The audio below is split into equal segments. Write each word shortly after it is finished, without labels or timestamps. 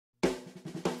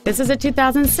This is a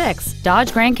 2006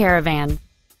 Dodge Grand Caravan.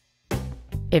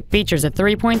 It features a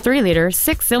 3.3-liter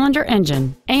 6-cylinder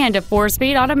engine and a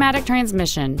 4-speed automatic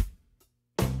transmission.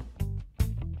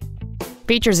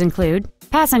 Features include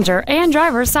passenger and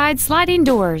driver side sliding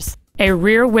doors, a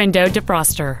rear window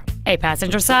defroster, a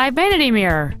passenger side vanity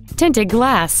mirror, tinted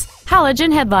glass,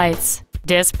 halogen headlights,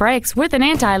 disc brakes with an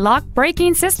anti-lock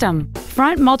braking system,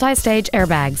 front multi-stage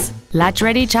airbags,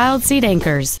 latch-ready child seat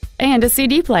anchors, and a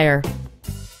CD player.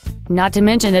 Not to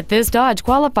mention that this Dodge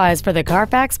qualifies for the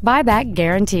Carfax buyback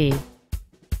guarantee.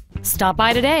 Stop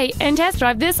by today and test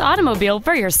drive this automobile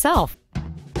for yourself.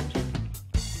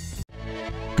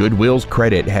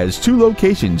 GoodWheelsCredit has 2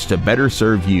 locations to better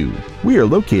serve you. We are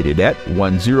located at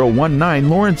 1019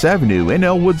 Lawrence Avenue in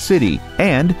Ellwood City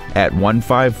and at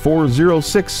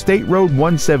 15406 State Road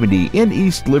 170 in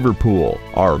East Liverpool.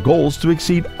 Our goal is to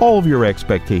exceed all of your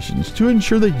expectations to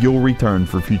ensure that you'll return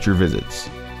for future visits.